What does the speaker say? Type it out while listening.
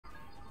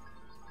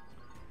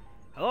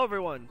Hello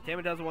everyone,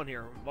 Taman2001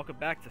 here. Welcome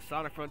back to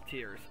Sonic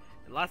Frontiers.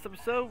 In the last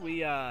episode,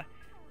 we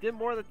did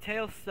more of the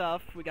Tails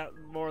stuff. We got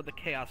more of the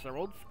Chaos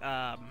Emeralds.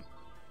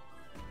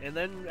 And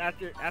then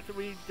after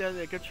we did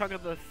a good chunk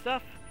of the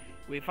stuff,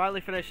 we finally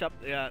finished up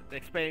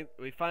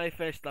we finally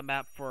finished the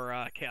map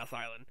for Chaos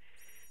Island.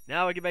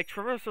 Now we can make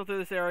traversal through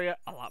this area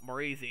a lot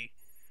more easy.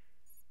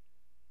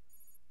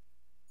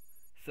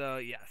 So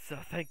yeah,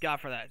 thank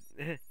God for that.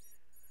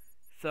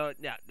 So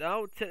yeah,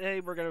 now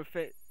we're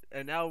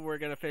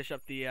gonna finish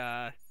up the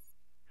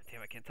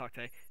damn, I can't talk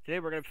today. Today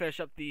we're gonna finish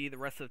up the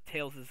rest of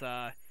Tails'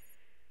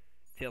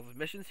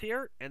 missions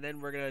here, and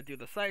then we're gonna do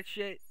the side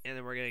shit, and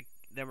then we're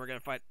gonna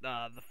fight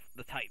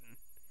the Titan.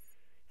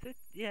 So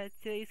yeah,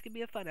 today's gonna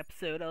be a fun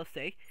episode, I'll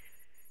say.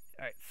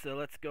 All right, so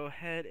let's go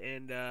ahead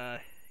and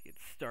get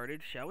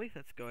started, shall we?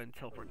 Let's go ahead and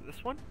teleport to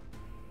this one.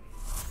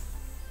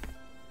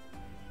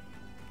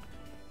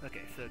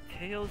 Okay, so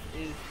Tails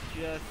is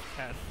just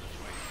past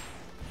this way.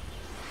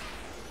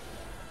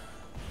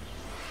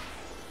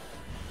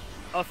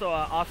 Also,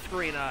 off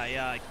screen,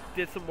 I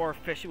did some more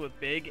fishing with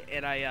Big,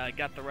 and I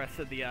got the rest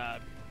of the. I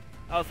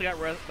also got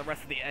the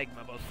rest of the egg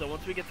memos. So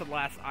once we get to the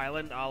last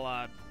island,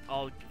 I'll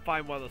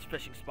find one of those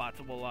fishing spots,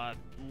 and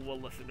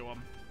we'll listen to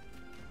them.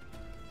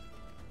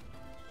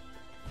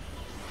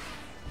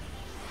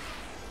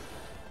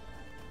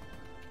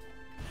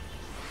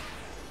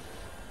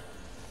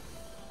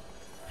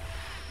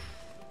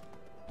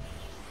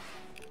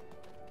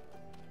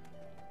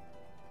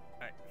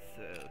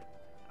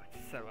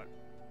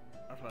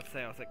 Alright, so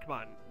I was like, come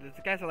on, the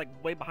guys are like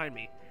way behind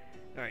me.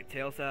 Alright,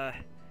 Tails, what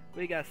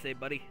do you gotta say,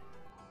 buddy?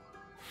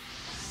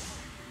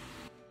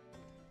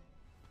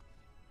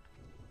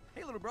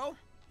 Hey, little bro.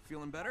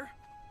 Feeling better?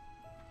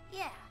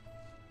 Yeah.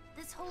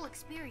 This whole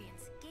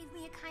experience gave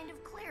me a kind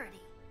of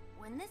clarity.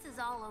 When this is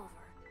all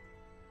over,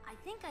 I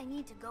think I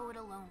need to go it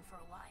alone for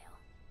a while.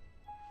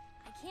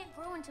 I can't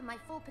grow into my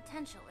full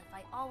potential if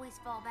I always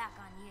fall back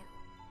on you.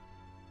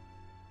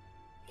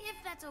 If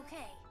that's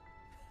okay.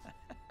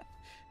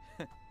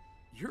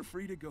 You're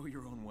free to go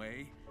your own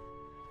way.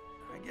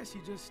 I guess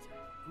you just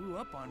grew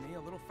up on me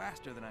a little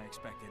faster than I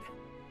expected.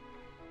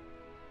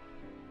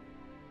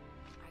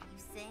 Are you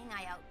saying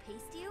I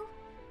outpaced you?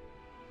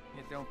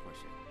 Yeah, don't push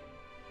it.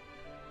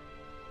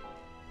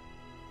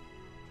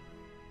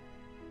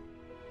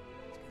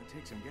 It's gonna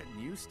take some getting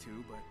used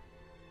to, but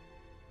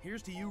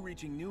here's to you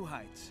reaching new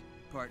heights,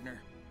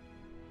 partner.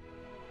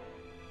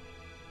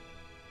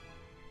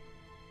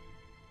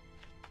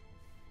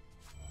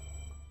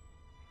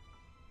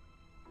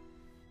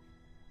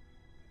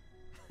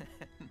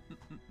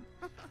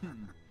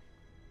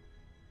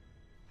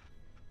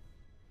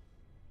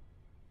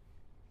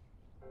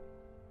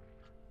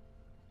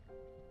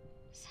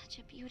 Such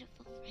a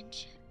beautiful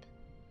friendship.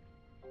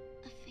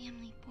 A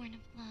family born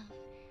of love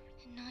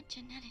and not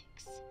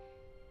genetics.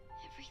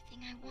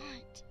 Everything I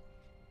want.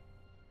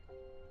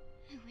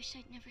 I wish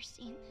I'd never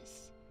seen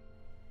this.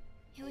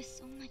 It was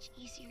so much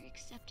easier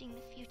accepting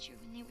the future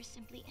when they were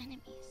simply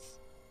enemies.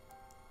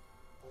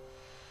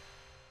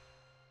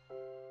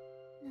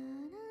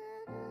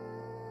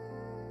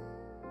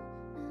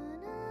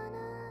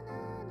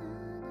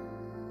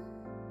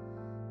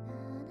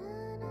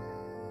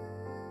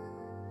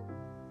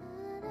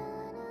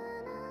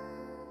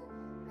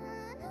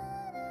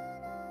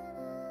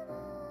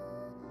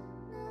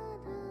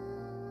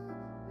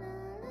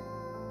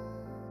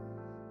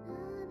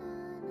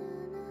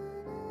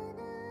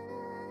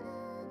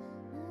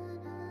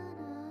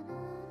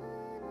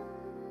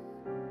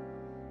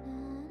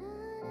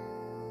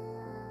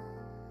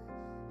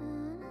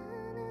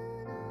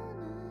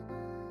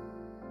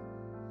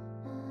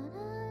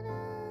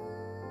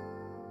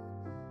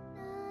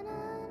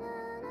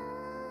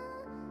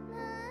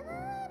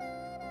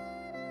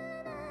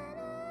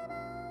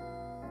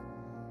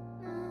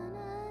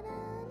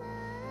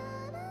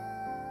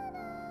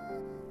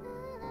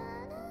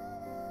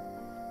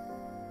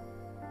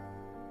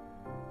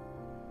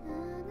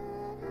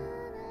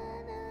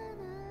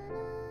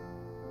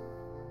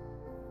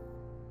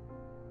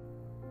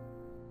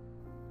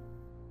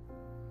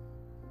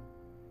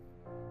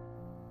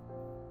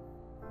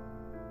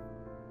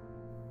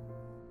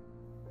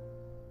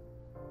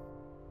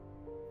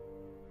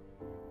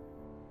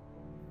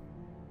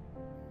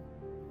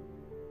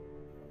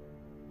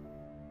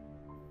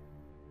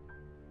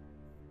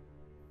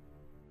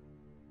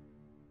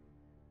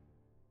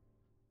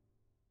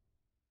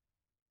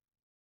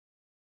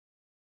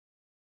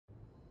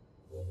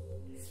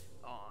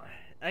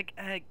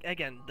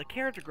 Again, the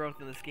character growth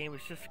in this game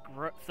is just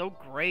so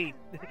great.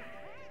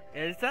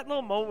 And it's that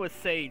little moment with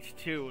Sage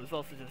too. It's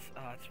also just,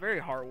 it's very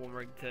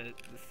heartwarming to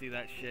see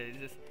that shit.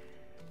 It's just,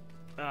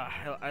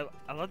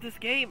 I love this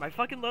game. I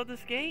fucking love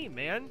this game,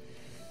 man.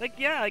 Like,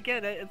 yeah,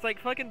 again, it's like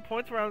fucking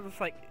points where I was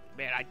just like,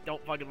 man, I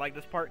don't fucking like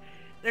this part.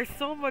 There's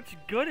so much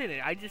good in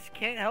it. I just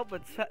can't help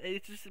but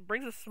it just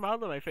brings a smile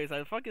to my face.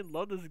 I fucking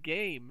love this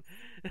game.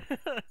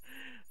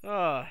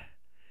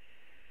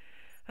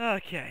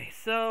 Okay,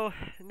 so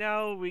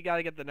now we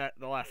gotta get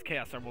the last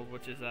Chaos Emerald,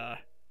 which is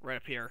right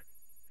up here.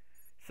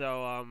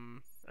 So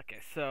Okay,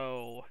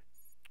 so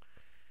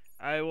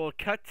I will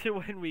cut to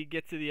when we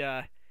get to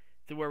the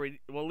to where we,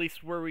 well, at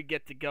least where we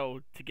get to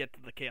go to get to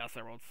the Chaos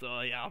Emerald.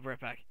 So yeah, I'll be right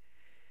back.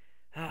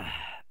 Man,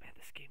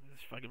 this game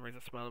just fucking brings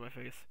a smile on my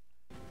face.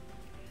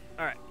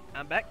 Alright,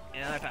 I'm back,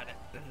 and I found it.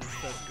 This is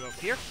supposed to go up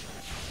here.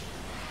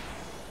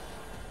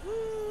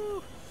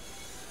 Woo!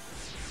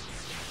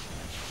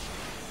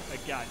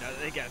 But God, no,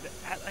 again,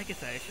 like I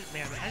said, it's just,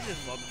 man, I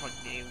just love the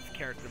fucking games,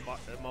 character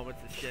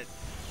moments and shit.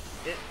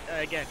 It,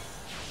 again,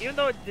 even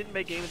though it didn't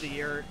make Game of the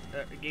Year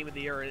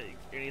or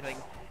anything,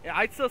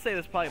 I'd still say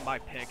this is probably my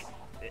pick.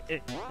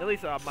 At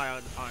least my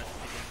own honest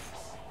opinion.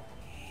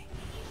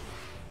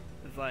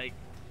 It's like,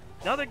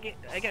 another game,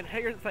 again,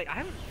 it's like, I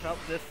haven't felt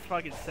this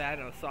fucking sad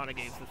in a Sonic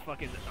game since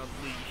fucking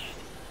Unleashed.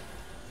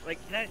 Like,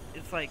 that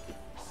is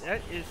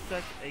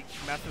such a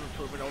massive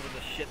improvement over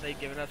the shit they've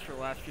given us for the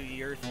last few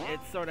years.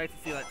 It's so nice to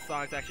see that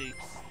Sonic's actually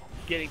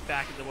getting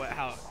back into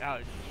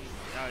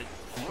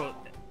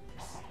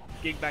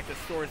getting back to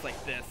stories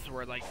like this,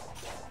 where like,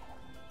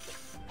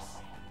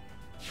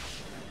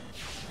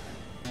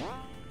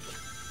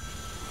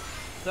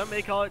 some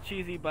may call it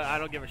cheesy, but I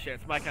don't give a shit.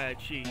 It's my kind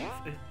of cheese.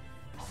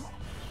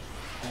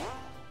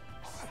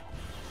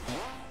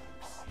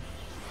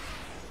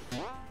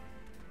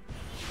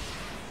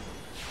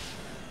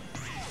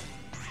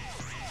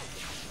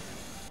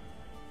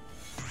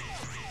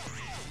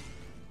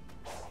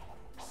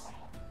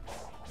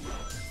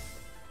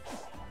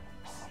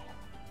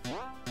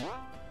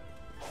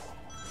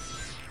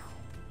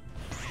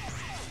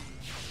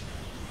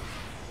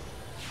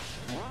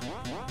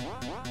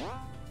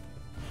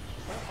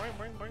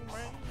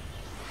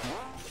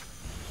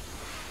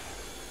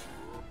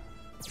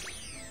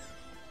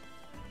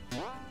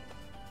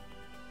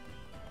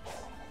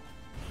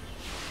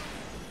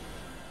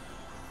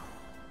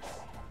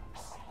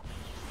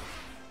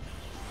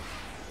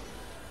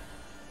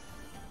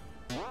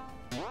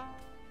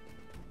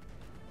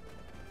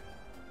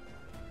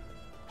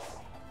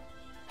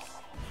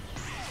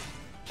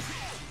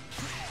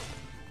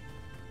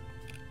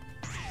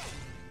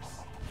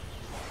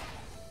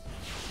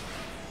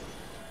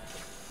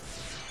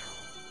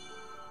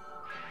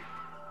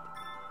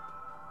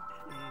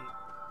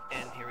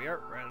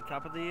 Right on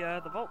top of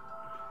the vault.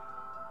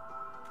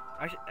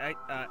 Actually, hang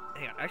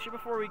on. Actually,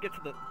 before we get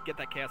to get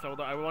that Chaos Emerald,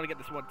 I want to get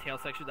this one tail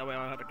section. That way, I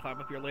don't have to climb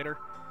up here later.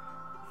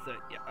 So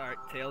yeah, all right,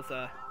 Tails.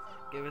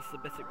 Give us the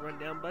basic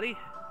rundown, buddy.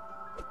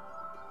 Oh,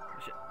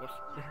 shit. Whoops.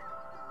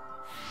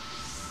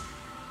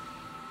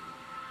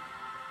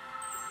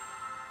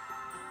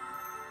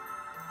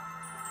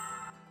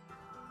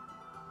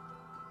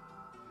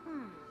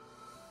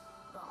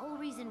 The whole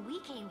reason we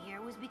came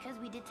here was because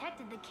we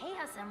detected the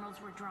Chaos Emeralds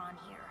were drawn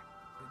here.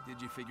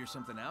 Did you figure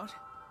something out?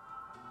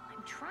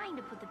 I'm trying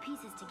to put the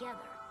pieces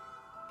together.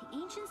 The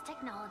Ancients'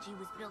 technology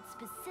was built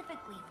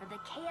specifically for the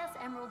Chaos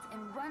Emeralds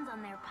and runs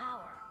on their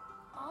power.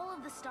 All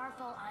of the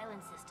Starfall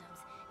Island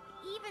systems,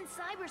 even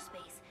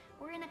cyberspace,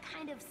 were in a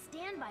kind of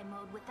standby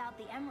mode without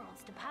the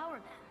Emeralds to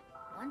power them.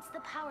 Once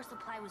the power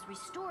supply was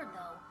restored,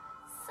 though,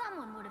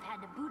 someone would have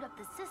had to boot up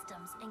the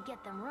systems and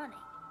get them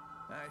running.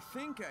 I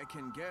think I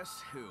can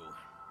guess who.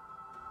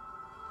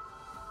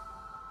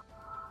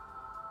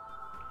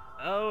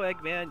 Oh,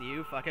 Eggman,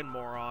 you fucking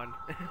moron.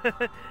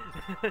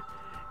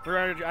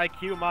 300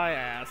 IQ my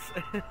ass.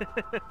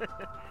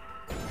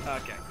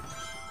 Okay.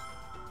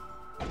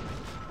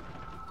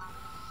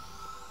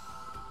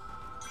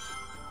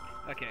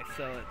 Okay,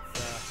 so let's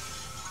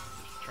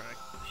just try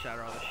to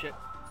shatter all this shit.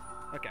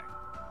 Okay.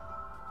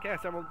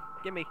 Chaos Emerald,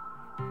 gimme.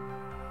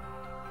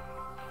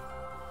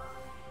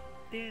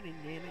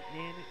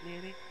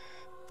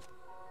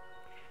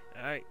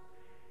 Alright.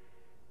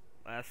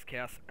 Last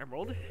Chaos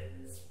Emerald.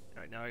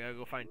 Alright, now I gotta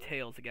go find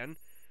Tails again.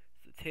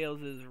 So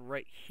Tails is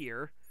right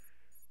here.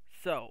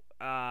 So,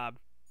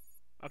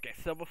 okay,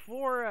 so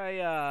before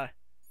I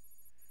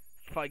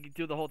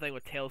do the whole thing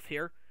with Tails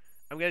here,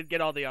 I'm gonna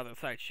get all the other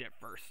side shit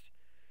first.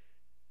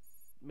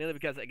 Mainly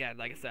because, again,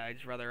 like I said, I'd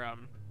just rather,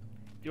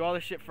 do all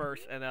this shit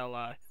first, and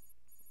I'll,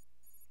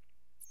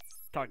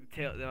 talk to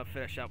Tails, then I'll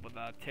finish up with,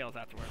 Tails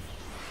afterwards.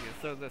 Okay,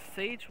 so the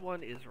Sage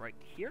one is right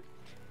here.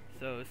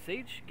 So,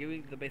 Sage,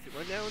 giving the basic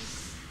rundown.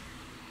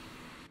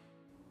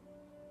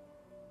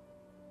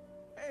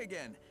 Hey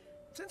again,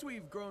 since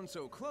we've grown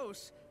so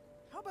close,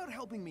 how about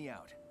helping me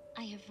out?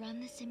 I have run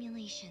the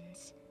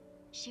simulations.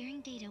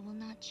 Sharing data will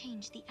not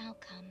change the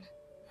outcome.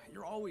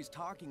 You're always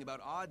talking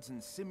about odds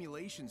and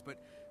simulations,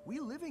 but we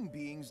living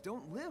beings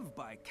don't live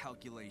by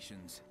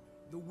calculations.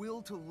 The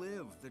will to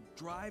live, the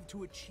drive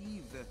to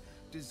achieve, the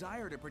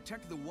desire to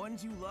protect the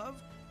ones you love,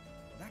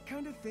 that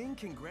kind of thing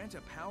can grant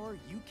a power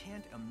you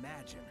can't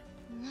imagine.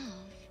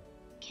 Love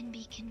can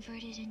be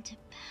converted into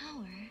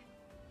power?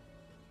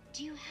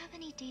 Do you have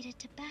any data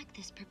to back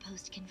this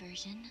proposed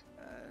conversion?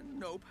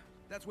 Nope.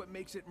 That's what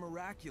makes it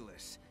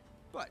miraculous.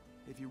 But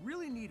if you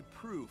really need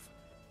proof,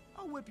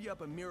 I'll whip you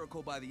up a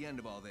miracle by the end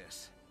of all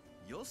this.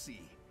 You'll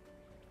see.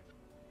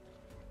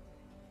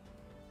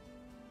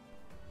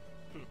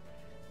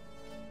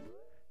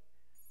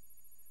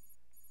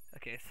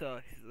 Okay, so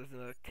there's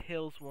another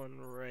Tails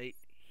one right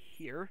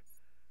here.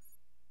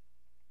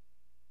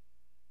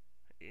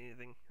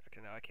 Anything?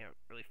 Okay, no, I can't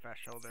really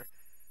fast travel there.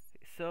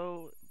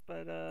 So,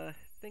 but I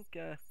think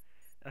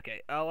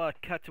okay, I'll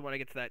cut to when I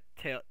get to that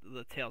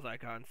the Tails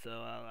icon. So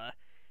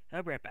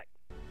I'll be right back.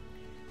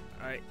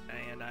 All right,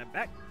 and I'm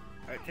back.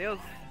 All right, Tails,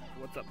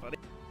 what's up, buddy?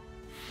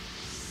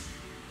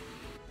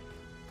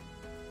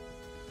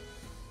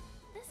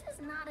 This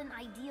is not an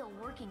ideal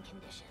working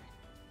condition.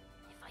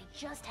 If I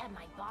just had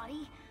my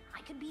body,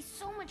 I could be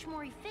so much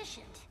more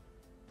efficient.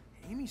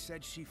 Amy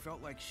said she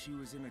felt like she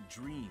was in a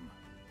dream.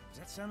 Does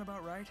that sound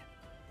about right?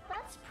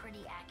 That's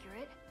pretty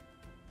accurate.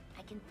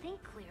 I can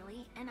think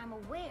clearly, and I'm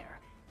aware,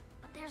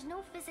 but there's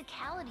no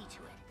physicality to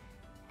it.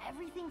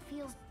 Everything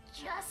feels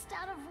just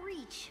out of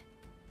reach.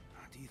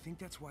 Do you think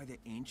that's why the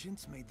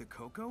ancients made the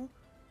cocoa?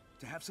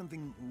 To have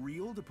something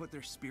real to put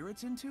their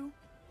spirits into?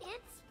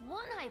 It's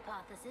one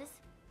hypothesis.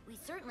 We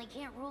certainly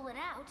can't rule it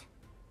out.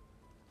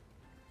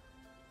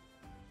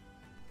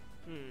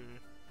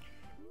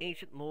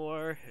 Ancient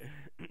lore.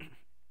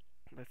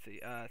 Let's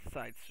see.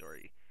 Side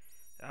story.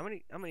 How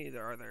many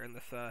there are there in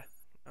this? How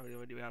many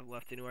do we have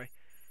left anyway?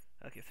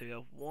 Okay, so we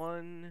have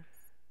 1,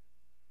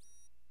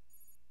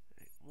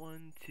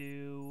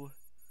 2,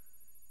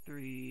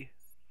 3,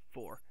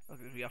 4.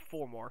 Okay, so we have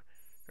 4 more.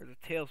 There's a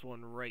Tails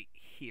one right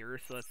here.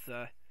 So let's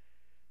see.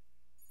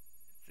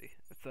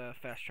 Let's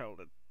fast travel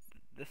to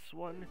this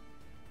one,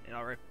 and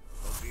I'll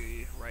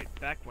be right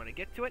back when I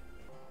get to it.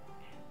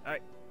 All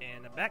right,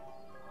 and I'm back.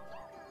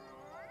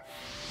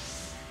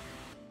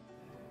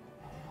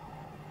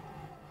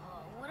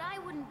 What I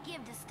wouldn't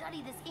give to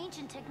study this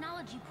ancient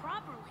technology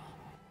properly.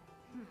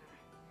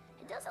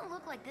 It doesn't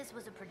look like this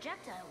was a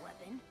projectile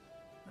weapon.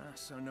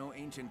 So no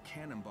ancient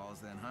cannonballs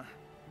then, huh?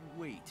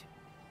 Wait,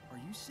 are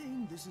you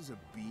saying this is a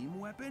beam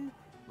weapon?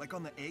 Like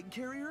on the egg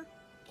carrier?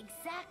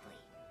 Exactly.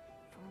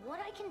 From what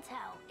I can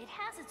tell, it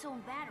has its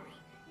own battery,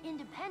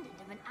 independent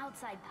of an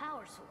outside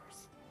power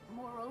source.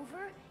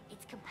 Moreover,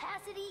 its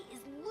capacity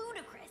is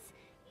ludicrous.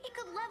 It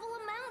could level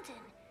a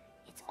mountain.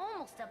 It's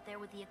almost up there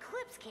with the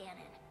Eclipse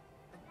cannon.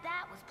 But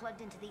that was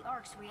plugged into the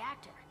Ark's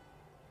reactor.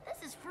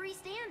 This is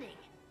freestanding.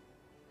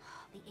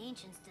 The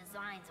Ancients'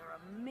 designs are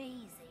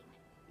amazing.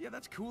 Yeah,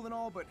 that's cool and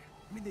all, but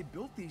I mean, they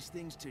built these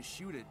things to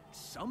shoot at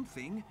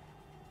something.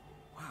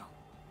 Wow,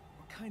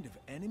 what kind of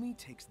enemy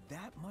takes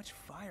that much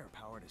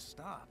firepower to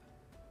stop?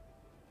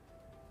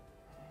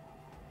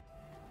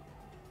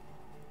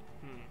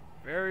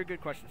 Very good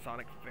question,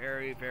 Sonic.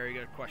 Very, very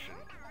good question.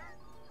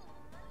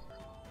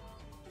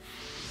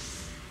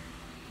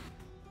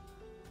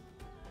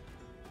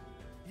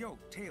 Yo,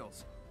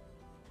 Tails,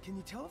 can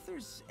you tell if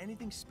there's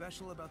anything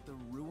special about the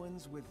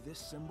ruins with this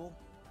symbol?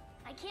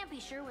 I can't be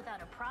sure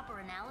without a proper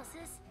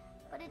analysis,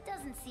 but it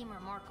doesn't seem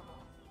remarkable.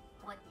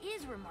 What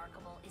is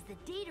remarkable is the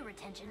data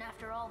retention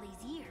after all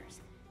these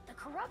years. The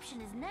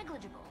corruption is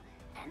negligible,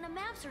 and the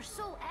maps are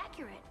so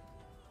accurate.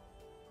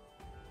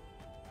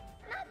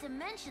 Not to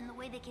mention the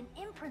way they can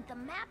imprint the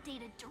map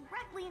data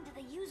directly into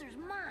the user's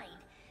mind.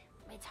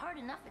 It's hard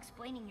enough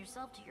explaining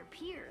yourself to your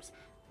peers,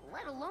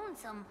 let alone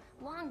some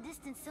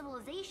long-distance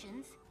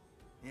civilizations.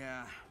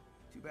 Yeah,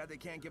 too bad they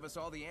can't give us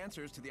all the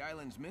answers to the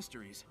island's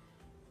mysteries.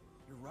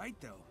 You're right,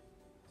 though.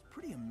 It's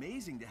pretty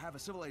amazing to have a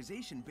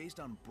civilization based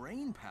on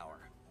brain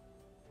power.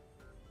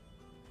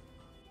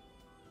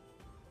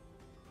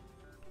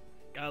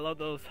 I love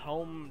those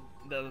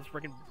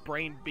freaking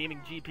brain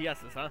beaming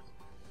GPSs, huh?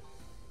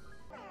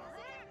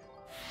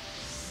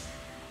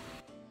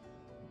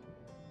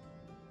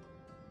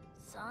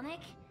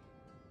 Sonic,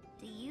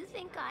 do you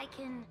think I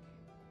can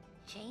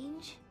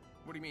change?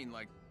 What do you mean,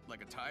 like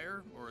a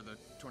tire or the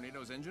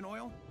tornado's engine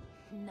oil?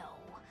 No.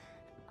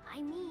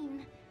 I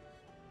mean,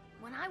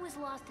 when I was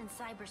lost in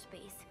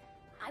cyberspace,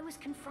 I was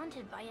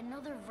confronted by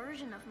another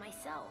version of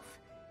myself.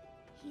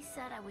 He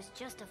said I was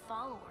just a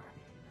follower,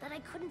 that I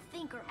couldn't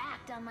think or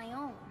act on my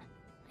own.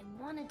 I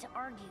wanted to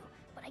argue,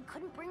 but I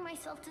couldn't bring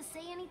myself to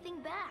say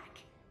anything back.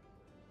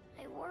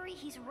 I worry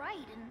he's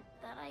right and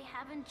that I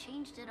haven't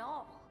changed at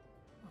all.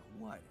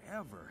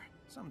 Whatever.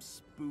 Some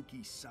spooky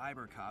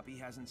cyber copy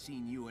hasn't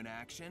seen you in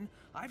action.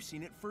 I've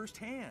seen it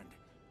firsthand.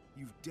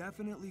 You've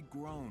definitely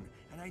grown,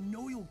 and I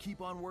know you'll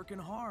keep on working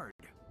hard.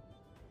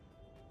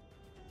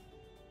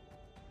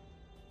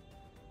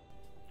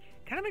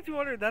 Kind of makes me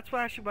wonder. That's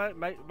what actually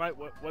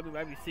what we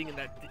might be seeing in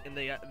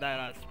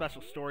that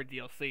special story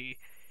DLC,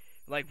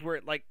 like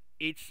where like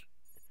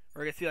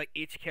we're gonna see like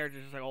each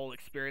character's just like whole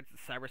experience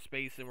in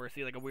cyberspace, and we're gonna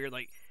see like a weird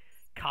like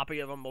copy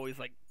of them always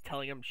like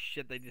telling them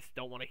shit they just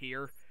don't want to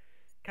hear.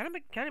 Kind of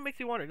makes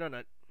me wonder, doesn't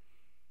it?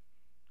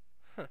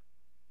 Huh.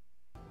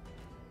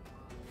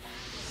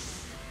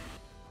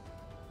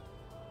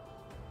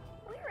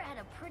 We're at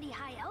a pretty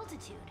high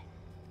altitude.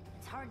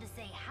 It's hard to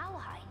say how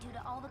high due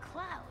to all the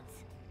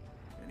clouds.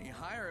 Any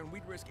higher and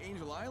we'd risk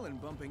Angel Island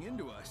bumping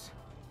into us.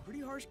 Pretty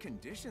harsh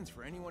conditions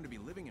for anyone to be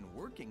living and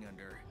working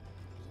under.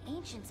 The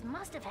Ancients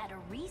must have had a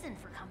reason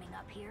for coming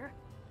up here.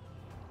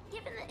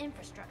 Given the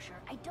infrastructure,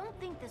 I don't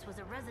think this was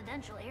a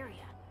residential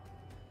area.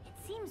 It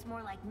seems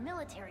more like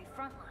military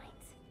front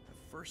lines.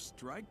 The first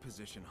strike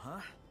position,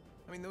 huh?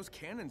 I mean, those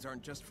cannons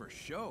aren't just for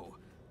show.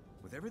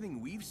 With everything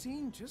we've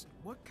seen, just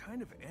what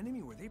kind of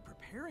enemy were they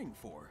preparing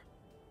for?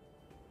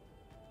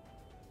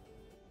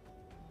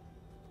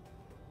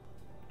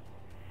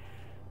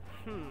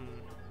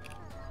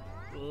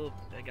 Well,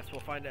 I guess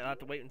we'll find out. I'll have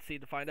to wait and see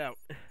to find out.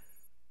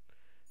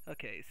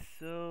 Okay,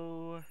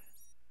 so...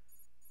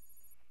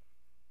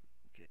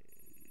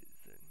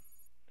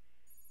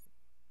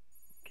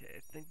 Okay, I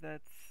think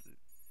that's...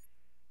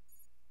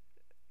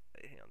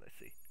 Hang on, let's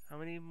see. How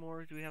many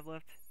more do we have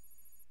left?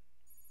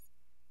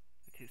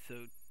 Okay,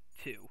 so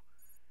 2.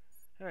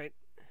 Alright.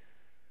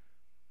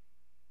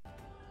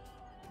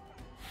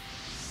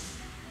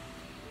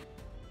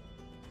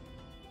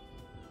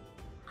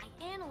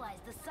 I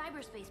analyzed the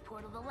cyberspace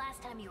portal the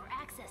last time you were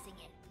accessing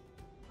it.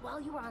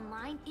 While you were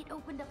online, it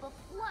opened up a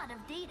flood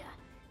of data.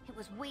 It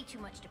was way too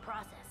much to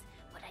process,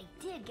 but I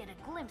did get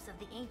a glimpse of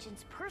the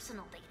Ancients'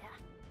 personal data.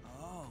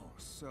 Oh,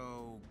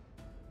 so...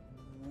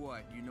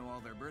 what, you know all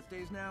their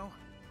birthdays now?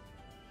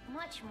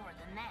 Much more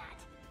than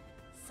that.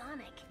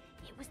 Sonic,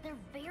 it was their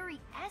very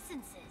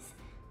essences.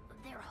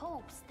 Their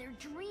hopes, their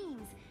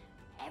dreams,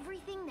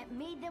 everything that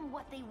made them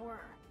what they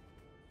were.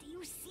 Do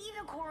you see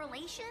the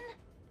correlation?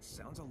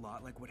 Sounds a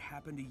lot like what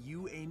happened to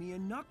you, Amy,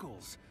 and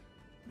Knuckles.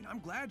 I mean, I'm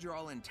glad you're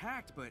all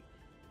intact, but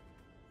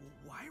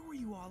why were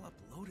you all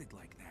uploaded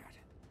like that?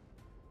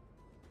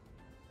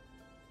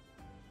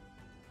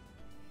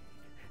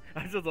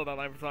 I just thought that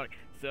line from Sonic.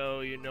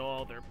 So, you know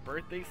all their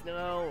birthdays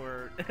now,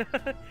 or...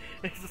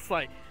 It's just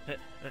like,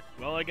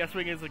 well, I guess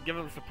we can just give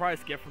them a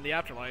surprise gift from the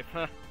afterlife,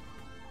 huh?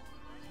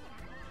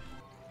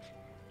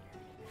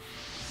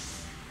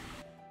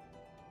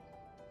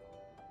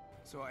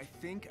 So I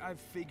think I've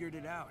figured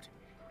it out.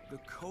 The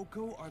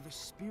Koco are the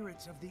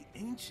spirits of the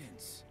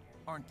Ancients,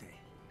 aren't they?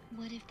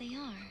 What if they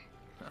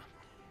are?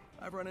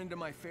 I've run into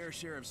my fair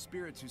share of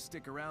spirits who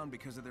stick around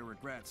because of their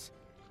regrets.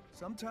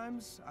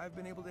 Sometimes I've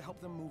been able to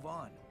help them move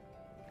on.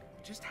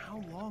 Just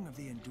how long have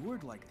they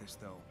endured like this,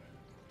 though?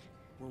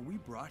 Were we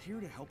brought here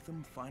to help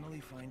them finally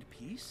find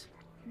peace?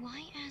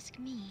 Why ask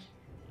me?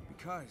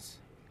 Because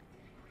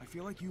I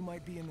feel like you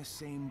might be in the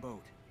same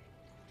boat.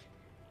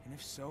 And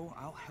if so,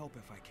 I'll help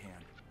if I can.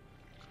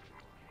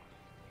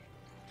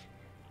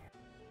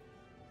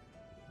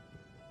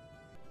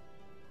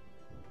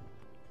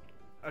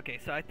 Okay,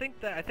 so I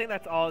think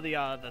that's all the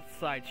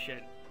side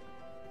shit.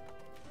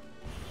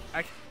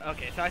 Actually,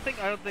 okay, so I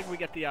don't think we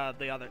get the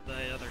other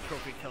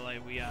trophy till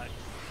we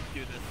do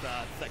this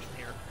section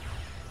here.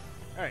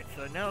 All right,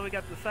 so now we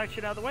got the side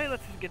shit out of the way.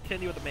 Let's just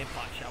continue with the main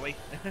plot, shall we?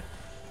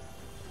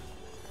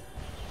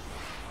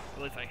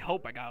 At least I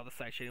hope I got all the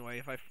side shit anyway.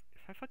 If I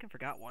fucking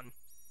forgot one.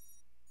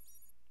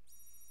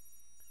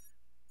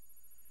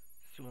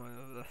 Just want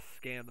to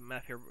scan the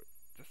map here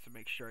just to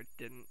make sure I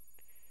didn't.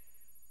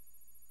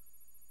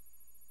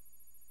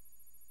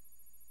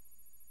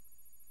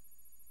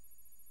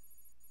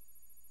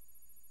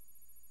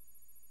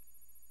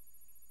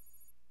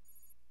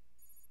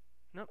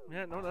 Nope,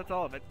 yeah, no, that's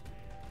all of it.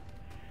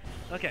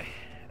 Okay,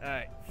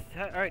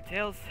 alright,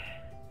 Tails.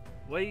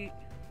 Wait.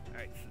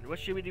 Alright, so what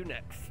should we do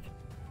next?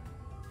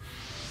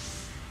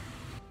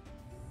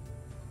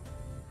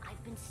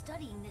 I've been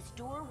studying this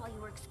door while you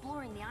were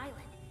exploring the island.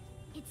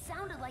 It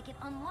sounded like it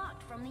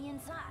unlocked from the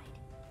inside.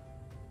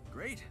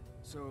 Great.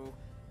 So,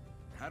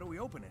 how do we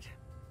open it?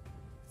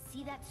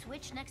 See that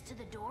switch next to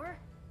the door?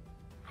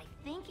 I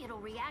think it'll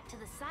react to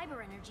the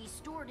cyber energy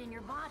stored in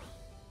your body.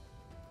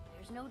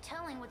 There's no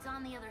telling what's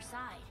on the other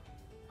side,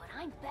 but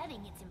I'm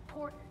betting it's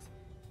important.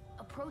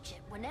 Approach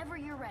it whenever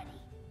you're ready.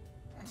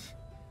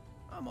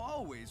 I'm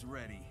always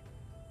ready.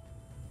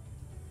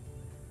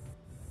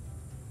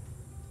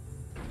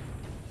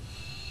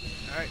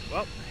 Alright,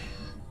 well,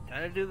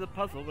 time to do the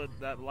puzzle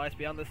that lies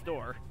beyond this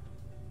door.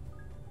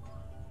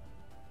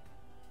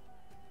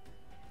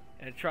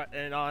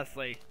 And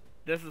honestly,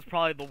 this is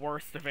probably the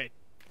worst of it.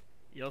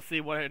 You'll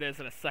see what it is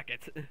in a second.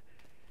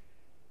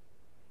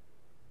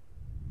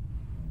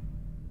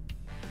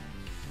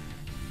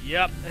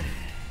 Yep.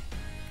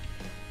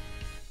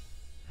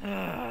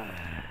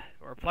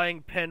 We're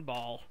playing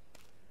pinball.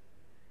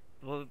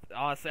 Well,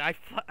 honestly, I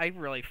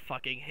really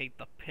fucking hate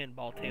the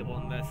pinball table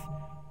in this.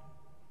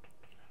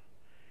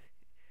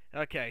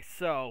 Okay,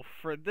 so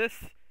for this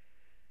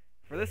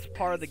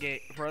part of the game,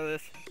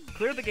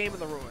 clear the game in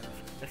the ruins.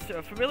 It's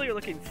a familiar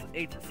looking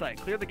ancient site.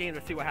 Clear the game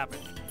to see what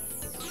happens.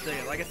 So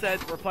yeah, like I said,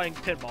 we're playing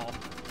pinball.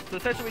 So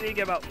essentially we need to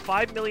get about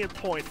 5 million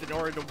points in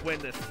order to win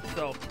this.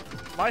 So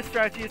my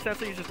strategy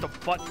essentially is just to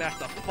button mash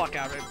the fuck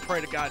out of it and pray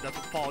to God it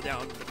doesn't fall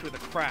down between the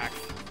cracks.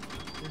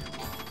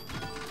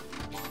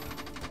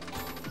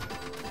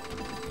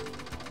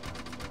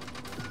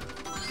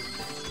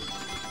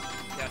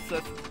 Yeah,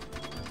 so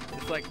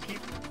it's like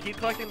keep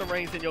collecting the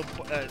rings and you'll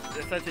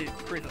essentially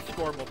increase a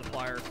score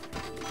multiplier.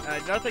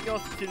 Another thing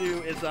else to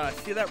do is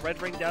see that red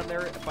ring down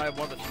there by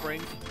one of the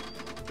springs?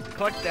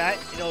 Collect that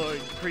and it'll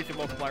increase your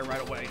multiplier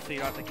right away, so you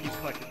don't have to keep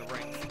collecting the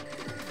rings.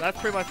 So that's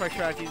pretty much my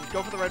strategy. Just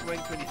go for the red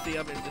rings when you see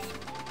them and just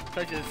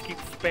essentially just keep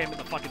spamming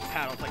the fucking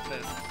paddles like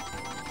this.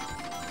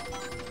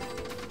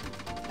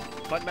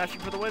 Button mashing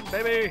for the win,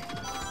 baby!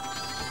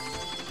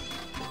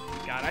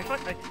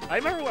 god, I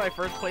remember when I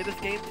first played this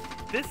game,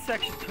 this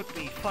section took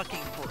me fucking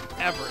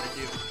forever to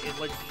do.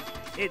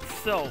 It's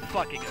so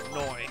fucking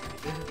annoying.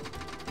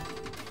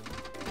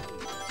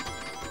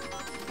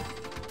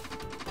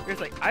 Here's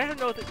like, I don't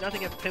know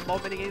nothing against pinball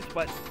minigames,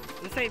 but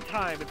at the same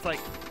time, it's like,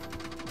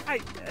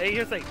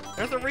 here's like,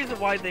 there's a reason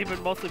why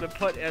they've mostly been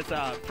put as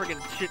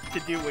friggin' shit to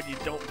do when you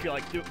don't feel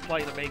like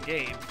playing the main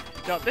game.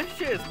 No, this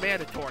shit is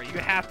mandatory. You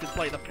have to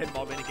play the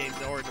pinball minigames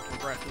in order to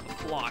progress with the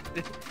plot.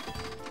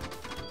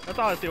 That's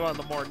honestly one of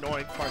the more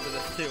annoying parts of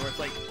this too, where it's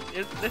like,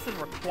 this is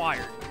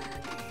required.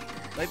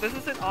 Like, this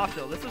isn't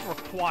optional, this is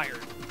required.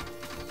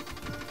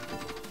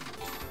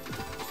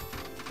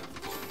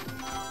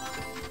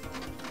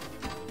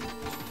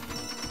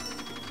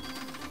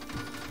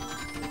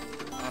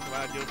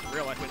 What I do in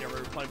real life when you're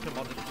playing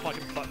pinball, just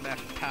fucking button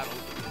mash paddles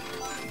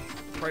and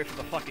pray for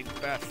the fucking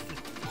best.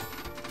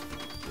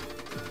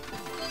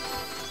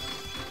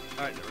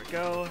 Alright, there we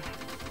go.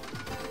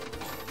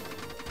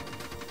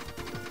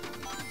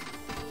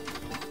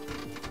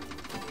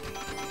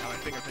 Now my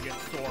fingers are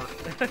getting sore.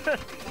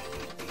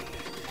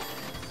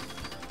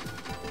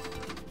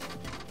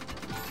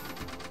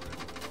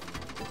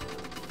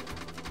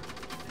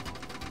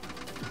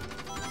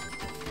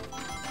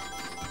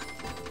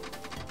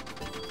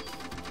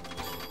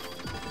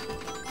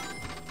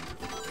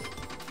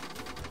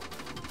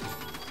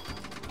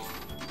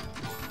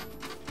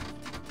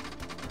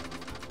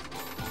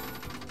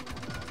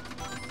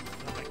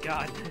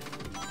 God.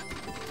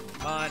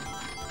 Come on.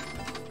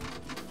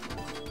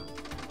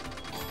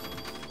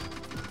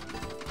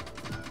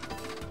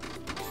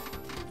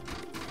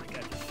 Oh my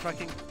god, just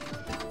fucking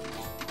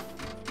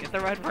get the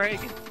red ring.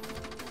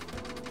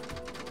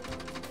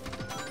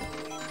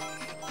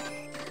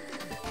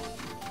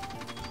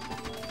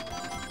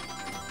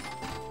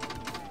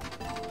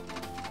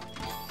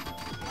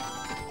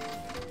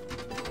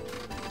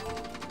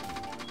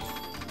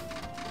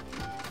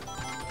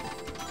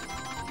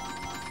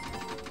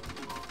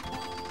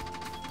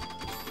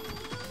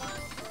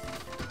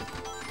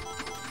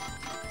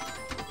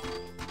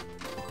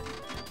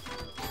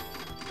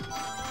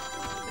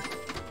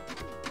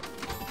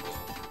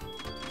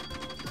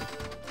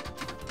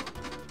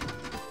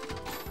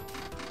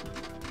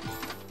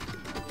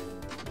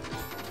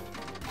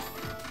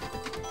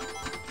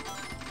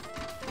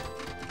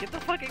 Get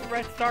the fucking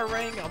red star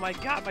ring! Oh my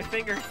god, my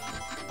fingers!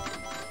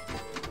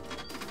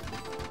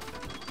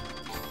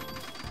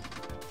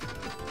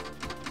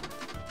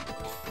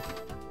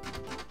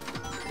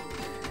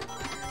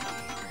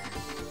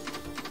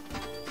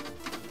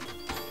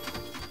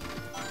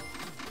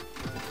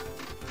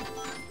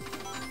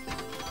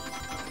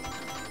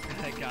 Oh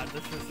my god,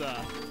 this is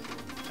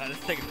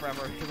taking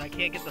forever because I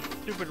can't get the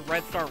stupid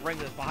red star ring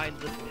that's behind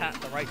this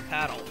the right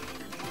paddle.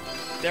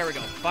 There we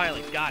go,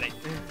 finally, got it.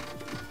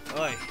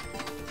 Oy.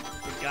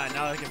 Good god,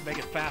 now I can make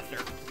it faster.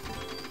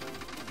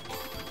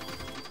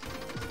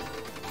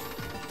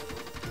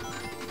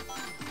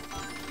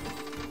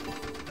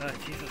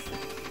 Jesus.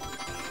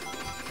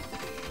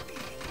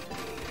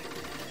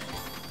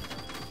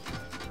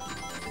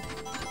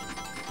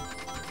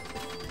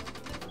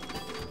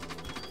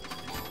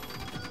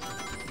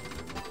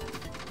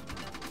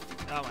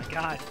 Oh my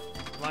god.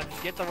 Come on,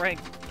 just get the ring.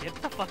 Get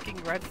the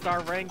fucking red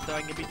star ring so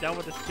I can be done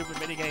with this stupid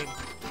minigame.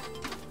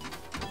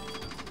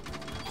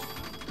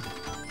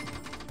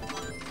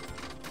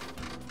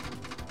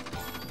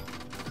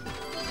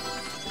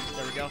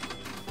 There we go.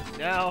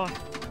 Now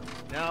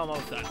I'm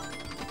almost done.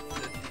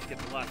 Just get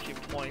the last few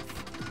points.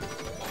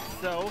 Like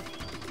so.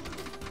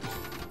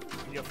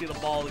 And you'll see the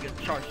ball get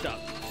charged up.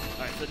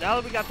 Alright, so now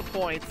that we got the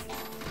points,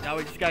 now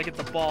we just gotta get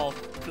the ball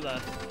to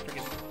the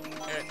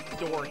freaking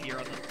door here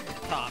on the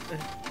top.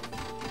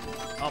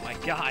 Oh my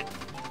god.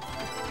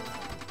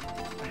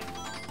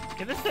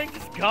 Can this thing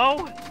just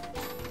go?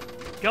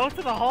 Go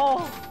to the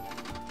hole!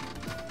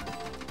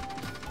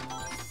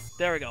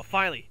 There we go,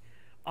 finally.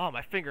 Oh,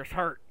 my fingers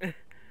hurt.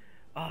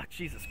 Oh,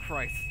 Jesus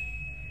Christ.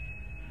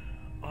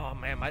 Oh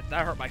man,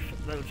 that hurt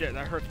legit,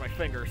 that hurts my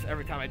fingers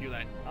every time I do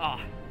that.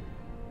 Ah.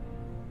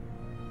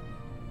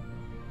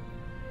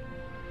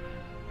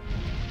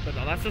 But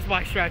no, that's just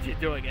my strategy of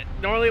doing it.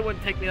 Normally it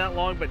wouldn't take me that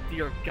long, but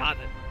dear God,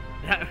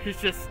 that was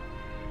just...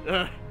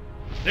 I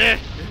hate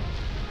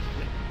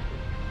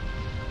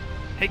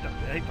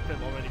the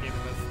pinball minigame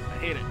in this. I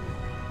hate it.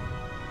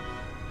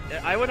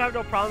 I would have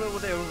no problem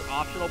with it if it was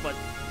optional, but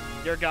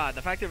dear God,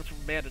 the fact that it's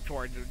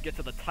mandatory to get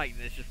to the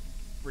Titan is just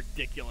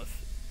ridiculous.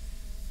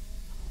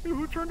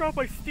 Who turned off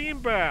my steam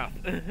bath?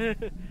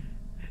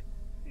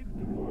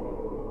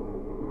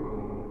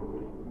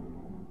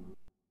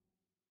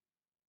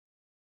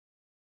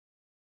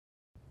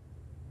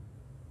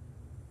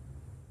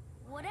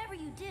 Whatever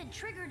you did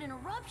triggered an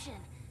eruption,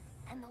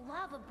 and the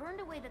lava burned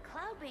away the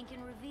cloud bank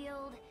and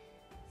revealed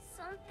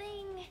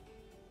something.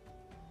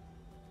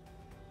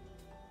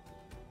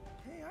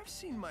 Hey, I've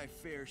seen my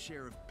fair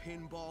share of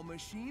pinball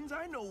machines.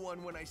 I know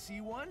one when I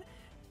see one.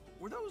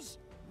 Were those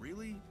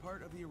really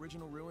part of the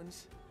original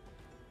ruins?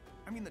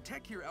 I mean, the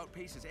tech here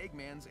outpaces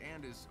Eggman's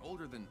and is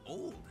older than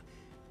old.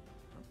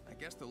 I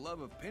Guess the love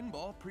of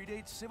pinball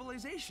predates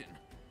civilization.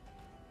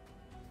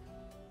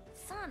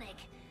 Sonic,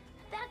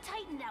 that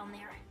Titan down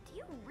there, do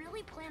you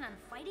really plan on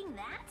fighting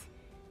that?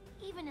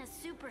 Even as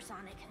Super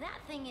Sonic, that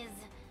thing is...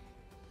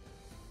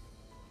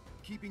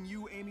 Keeping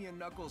you, Amy, and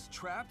Knuckles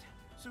trapped?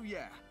 So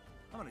yeah,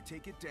 I'm gonna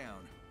take it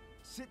down.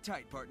 Sit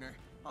tight, partner.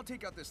 I'll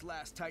take out this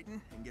last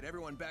Titan and get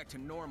everyone back to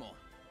normal.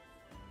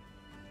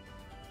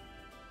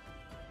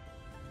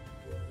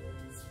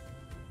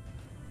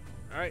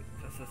 Alright,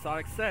 just as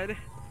Sonic said,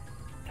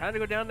 time to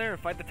go down there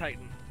and fight the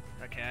Titan.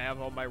 Okay, I have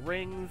all my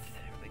rings,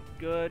 everything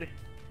good.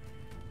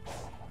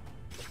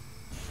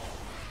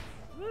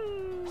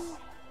 Woo!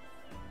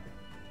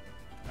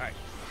 Alright,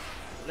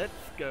 let's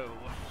go.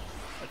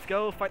 Let's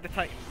go fight the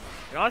Titan.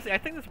 And honestly, I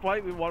think this is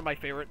probably one of my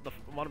favorite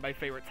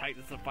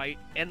Titans to fight.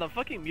 And the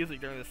fucking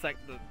music during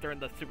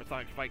the Super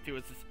Sonic fight too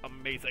is just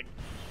amazing.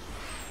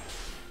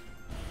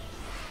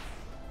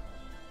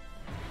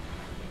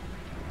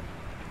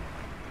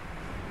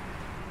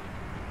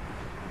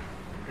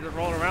 You're just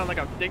rolling around like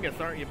a dingus,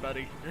 aren't you,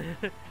 buddy?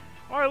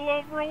 I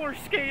love roller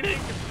skating!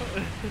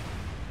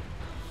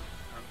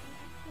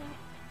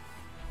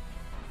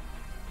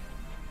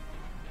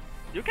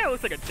 You kind of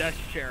looks like a desk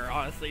chair,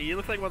 honestly. He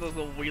looks like one of those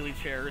little wheelie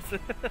chairs.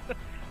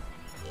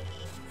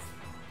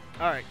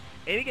 Alright,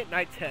 aiming at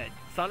Knight's head.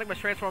 Sonic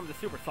must transform into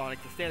Super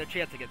Sonic to stand a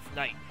chance against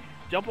Knight.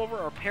 Jump over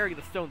or parry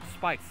the stone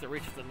spikes that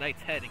reaches the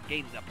Knight's head and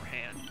gain the upper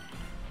hand.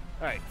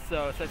 Alright,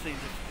 so essentially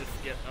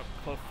just get up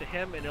close to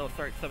him and it'll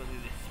start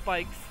summoning these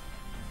spikes.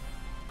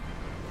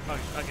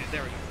 Okay,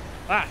 there we go.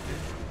 Ah!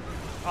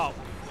 Oh.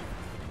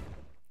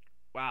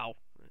 Wow.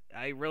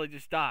 I really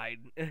just died.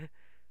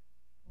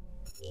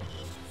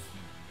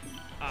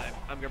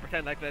 I'm gonna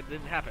pretend like that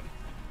didn't happen.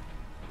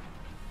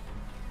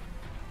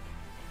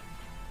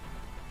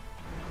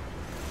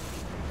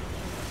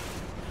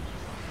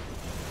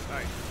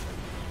 Alright.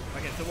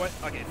 Okay,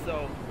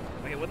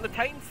 when the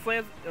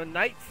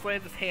Knight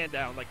slams his hand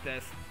down like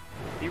this,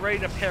 be ready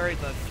to parry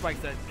the spikes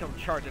that come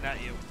charging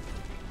at you.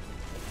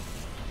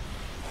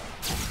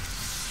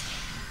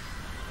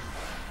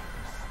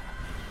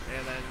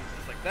 And then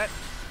just like that,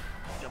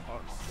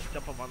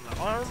 jump up on the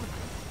arm.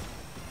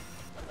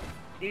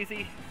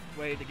 Easy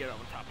way to get on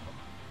top of him.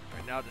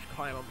 Right now, just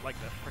climb him like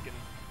a friggin'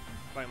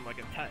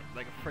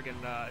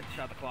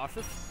 Shadow of the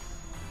Colossus.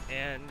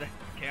 And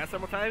chaos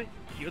one more time.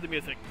 Cue the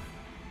music.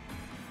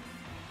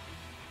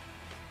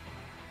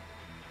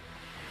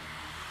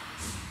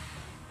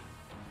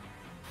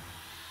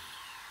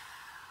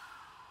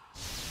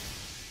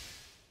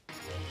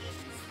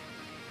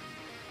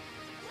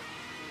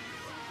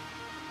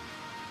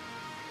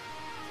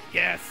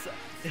 Yes!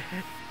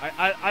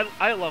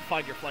 I love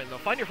Find Your Flame though.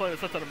 Find Your Flame is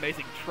such an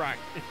amazing track.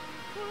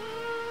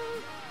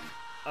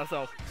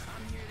 So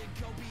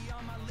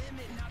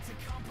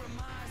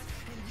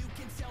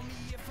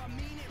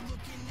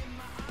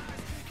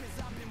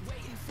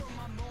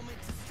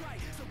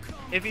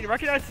if you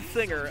recognize the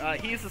singer,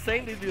 he's the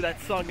same dude who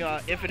that sung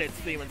Infinite's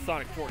theme in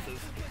Sonic Forces.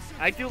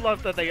 I do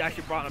love that they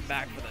actually brought him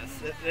back for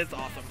this. It's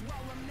awesome.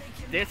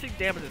 Dancing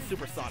damage is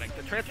Super Sonic.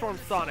 The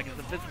transformed Sonic is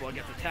invincible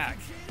against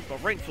attacks,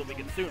 but rings will be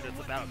consumed as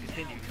the battle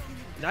continues.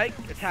 Knight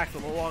attacks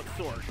with a long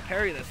sword.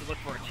 Parry this and look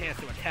for a chance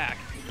to attack.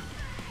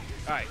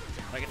 Alright,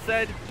 like I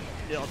said,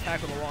 it'll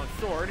attack with a long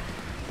sword.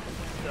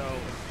 So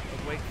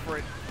wait for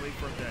him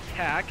to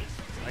attack,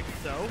 like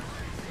so.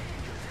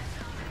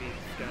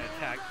 He's gonna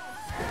attack,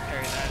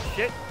 parry that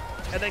shit,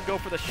 and then go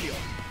for the shield.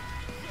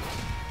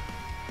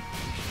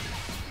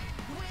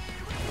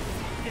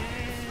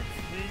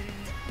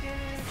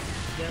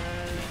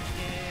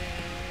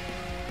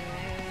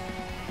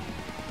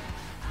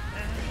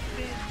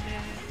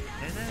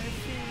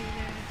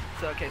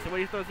 So, okay, so when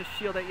he throws his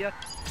shield at you,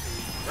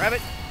 grab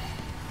it.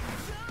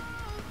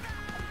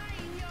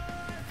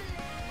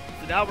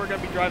 So now we're going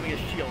to be driving his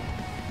shield.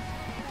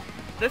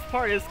 This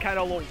part is kind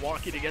of a little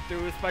wonky to get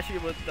through, especially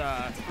with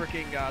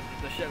freaking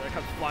the shit that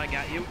comes flying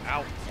at you.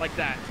 Ow. Like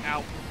that.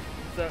 Ow.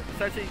 So,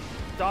 essentially,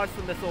 dodge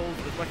the missiles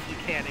as much as you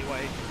can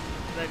anyway,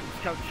 and then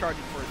come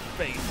charging for his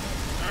face.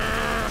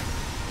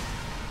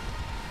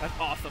 That's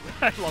awesome.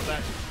 I love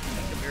that.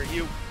 Come here,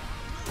 you.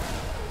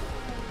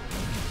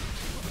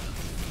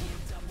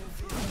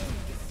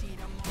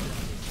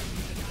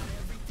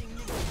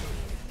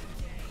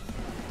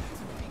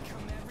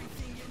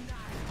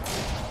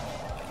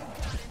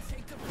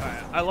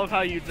 Alright, I love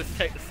how you just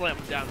slam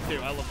him down too.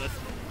 I love this.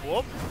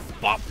 Whoop.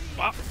 Bop,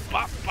 bop,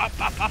 bop, bop,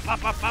 bop, bop,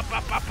 bop, bop, bop,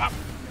 bop, bop, bop.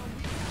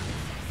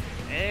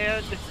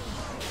 And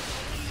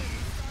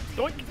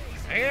doink.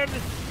 And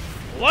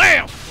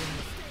slam!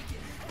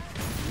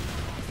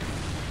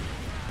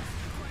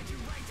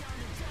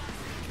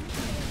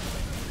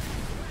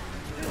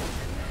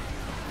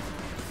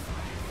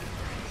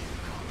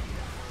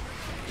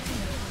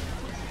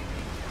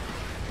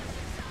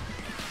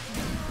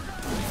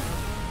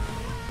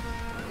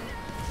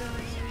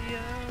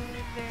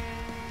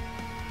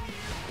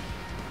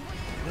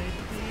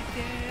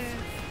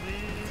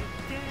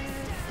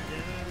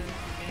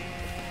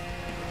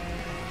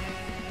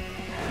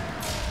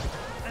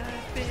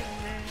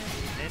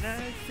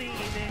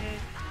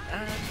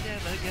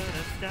 never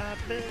gonna stop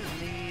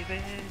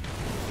believing.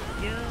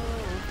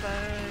 You'll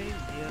find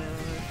your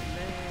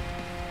flame.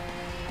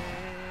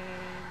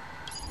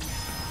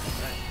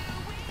 Right.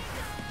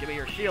 Give me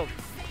your shield.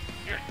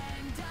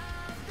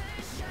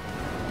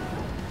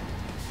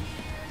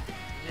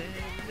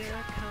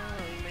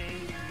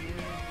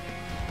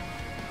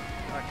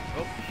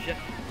 Oh, shit.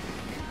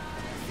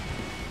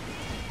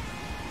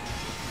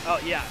 Oh,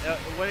 yeah,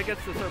 when it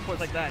gets to certain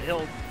points like that,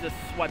 he'll just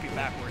swipe you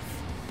backwards.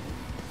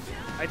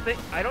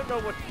 I don't know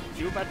what to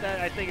do about that.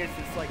 I think it's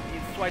just like, he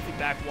swipes you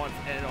back once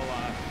and it'll,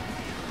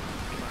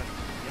 come on.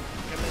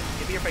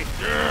 Give me your face.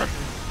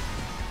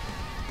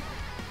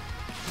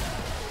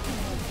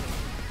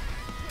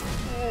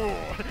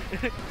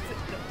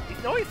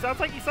 No, he sounds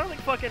like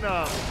fucking,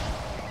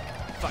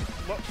 fuck.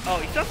 Oh,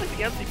 he sounds like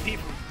the MCP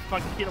from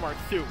fucking Kingdom Hearts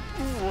 2.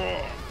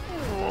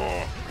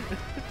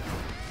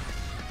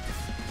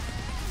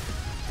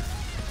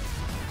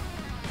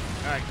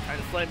 Alright, time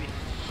to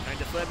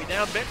slam me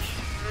down, bitch.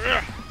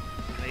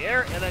 In the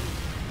air, and then...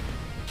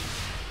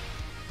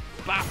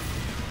 Bop!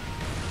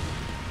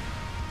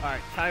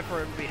 Alright, time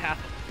for him to be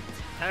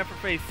time for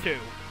phase 2.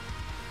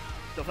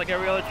 Just like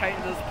every other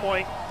Titan at this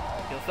point,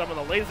 he'll summon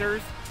the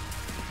lasers,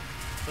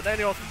 but then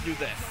he'll also do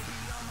this.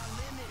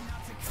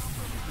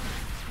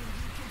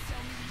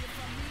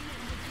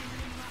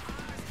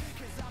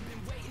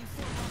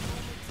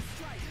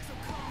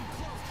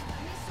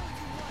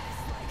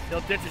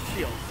 He'll ditch his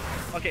shield.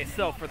 Okay,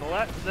 so for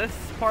this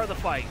part of the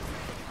fight,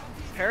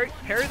 parry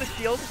the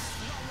shield,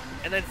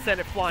 and then send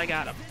it flying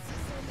at him.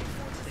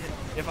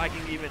 If I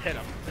can even hit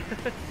him.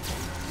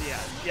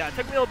 yeah. It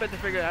took me a little bit to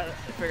figure out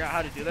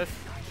how to do this.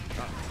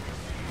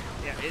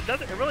 Yeah, it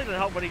really doesn't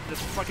help when he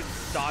just fucking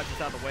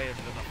dodges out of the way of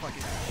the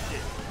fucking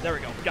shit. There we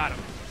go, got him.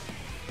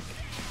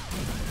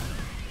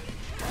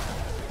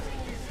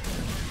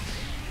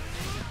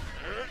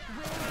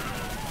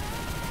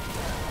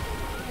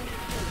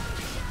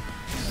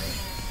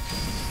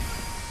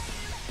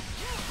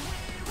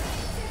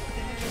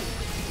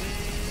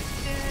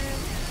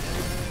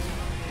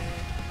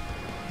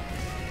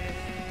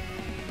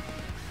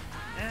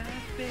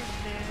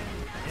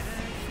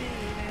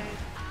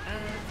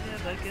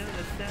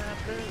 Gonna stop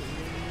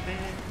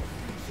believing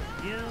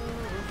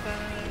you'll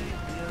find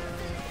your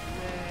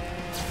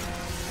way.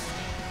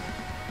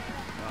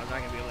 Oh, I'm not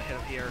gonna be able to hit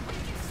him here.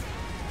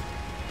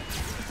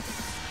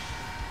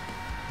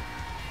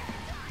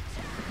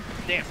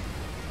 Damn.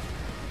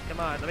 Come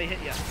on, let me hit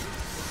you.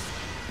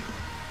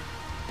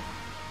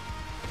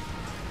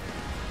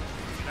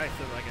 Nice,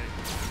 so like a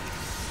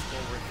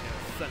forward,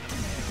 send him.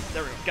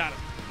 There we go, got him.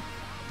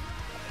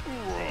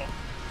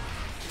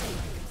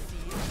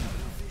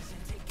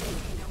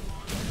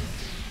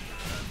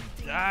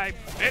 Die,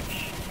 bitch!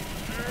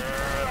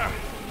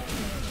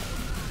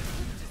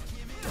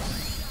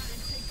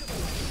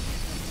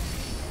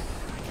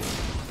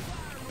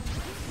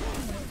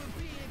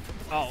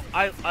 Oh,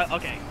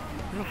 okay.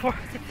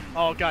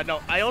 Oh god,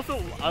 no. I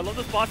love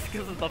this boss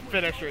because of the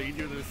finisher you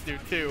do to this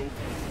dude too.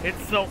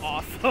 It's so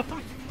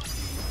awesome.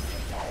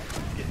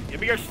 Give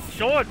me your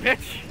sword,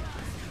 bitch!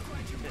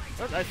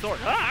 Oh, nice sword.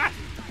 Ah!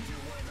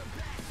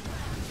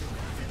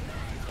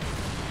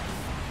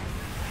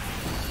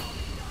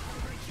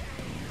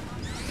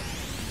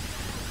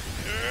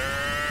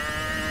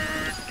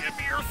 Give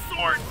me your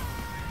sword!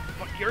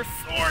 Fuck your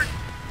sword!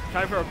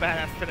 Time for a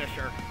badass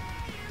finisher.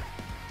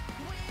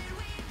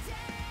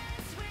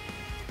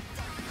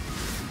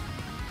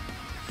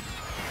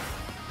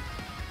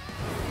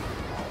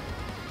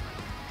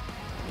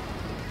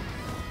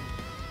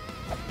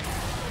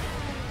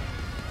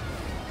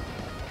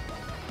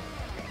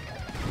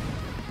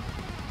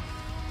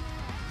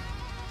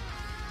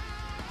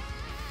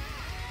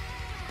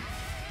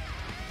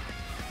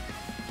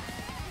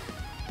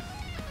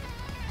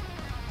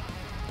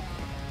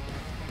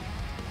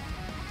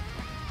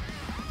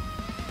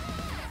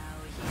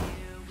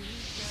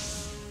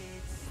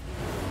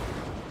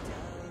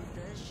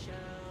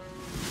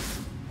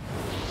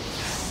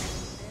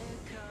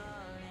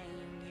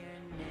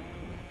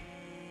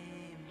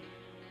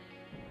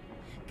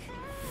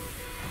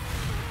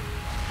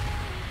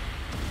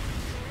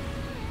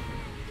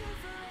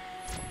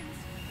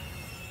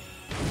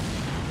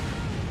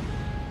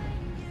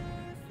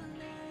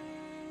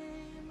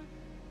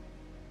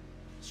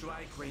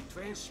 Strike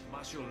retrench,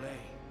 Machulé.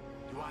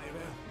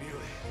 Driver,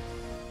 Mule.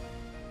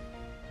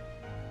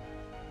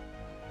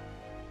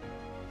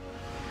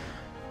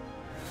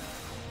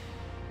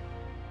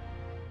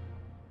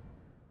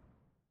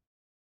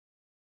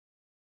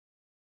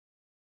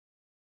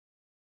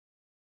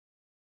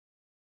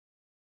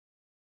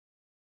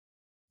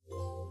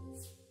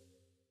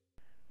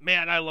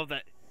 Man, I love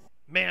that.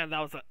 Man,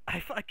 I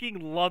fucking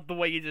love the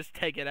way you just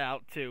take it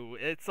out too.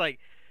 It's like,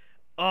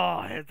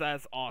 oh,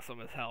 that's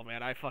awesome as hell,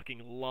 man. I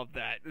fucking love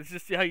that. It's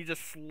just how you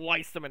just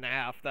slice them in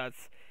half.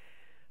 That's,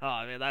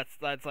 oh man,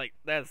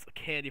 that's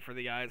candy for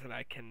the eyes, and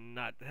I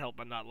cannot help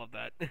but not love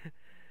that.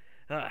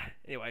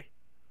 Anyway.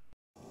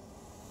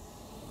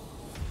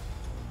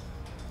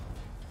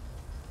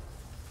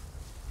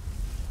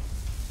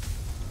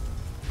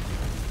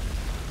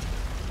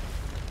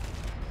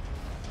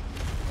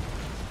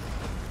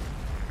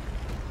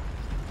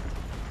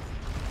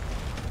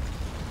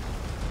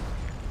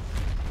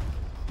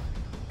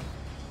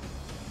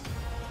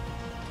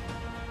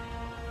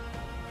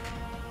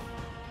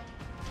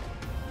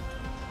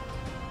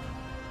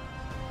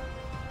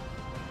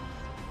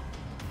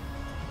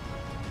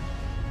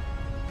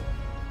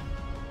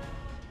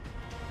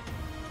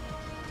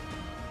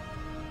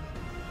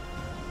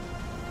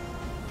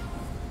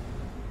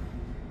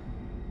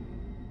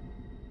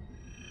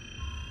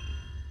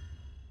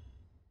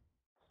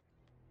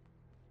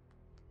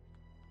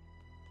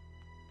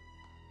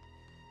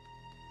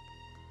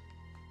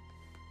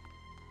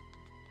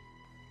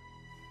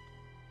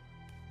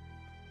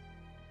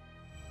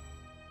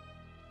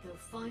 The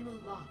final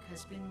lock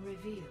has been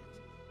revealed.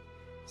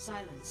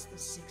 Silence the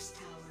 6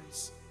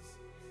 towers.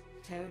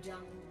 Tear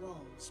down the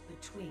walls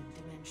between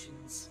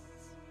dimensions.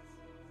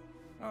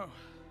 Oh,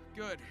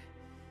 good.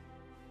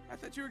 I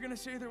thought you were gonna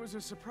say there was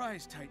a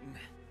surprise, Titan.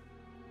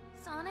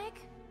 Sonic?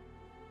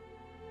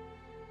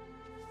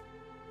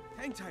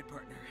 Hang tight,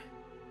 partner.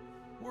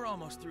 We're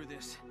almost through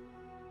this.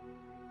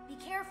 Be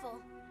careful.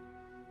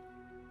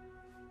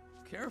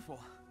 Careful.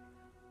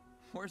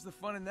 Where's the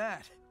fun in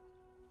that?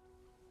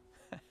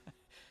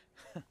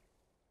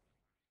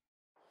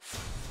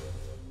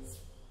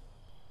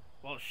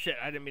 Well, shit,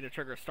 I didn't mean to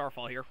trigger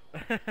Starfall here.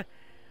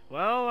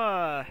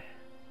 Well,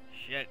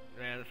 shit,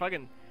 man, the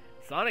fucking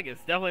Sonic is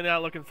definitely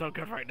not looking so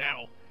good right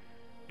now.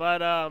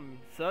 But,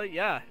 so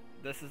yeah,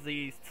 this is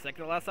the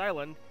second to last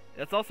island.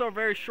 It's also a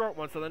very short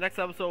one, so the next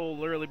episode will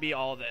literally be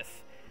all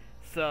this.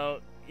 So,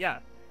 yeah,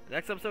 the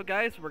next episode,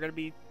 guys, we're gonna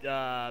be,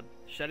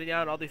 shutting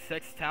down all these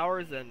 6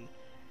 towers, and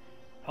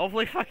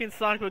hopefully fucking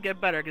Sonic will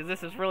get better, because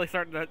this is really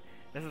starting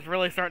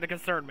to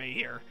concern me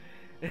here.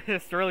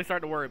 It's really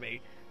starting to worry me.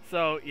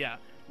 So, yeah.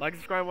 Like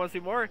and subscribe if you want to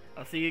see more.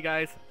 I'll see you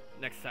guys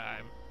next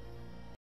time.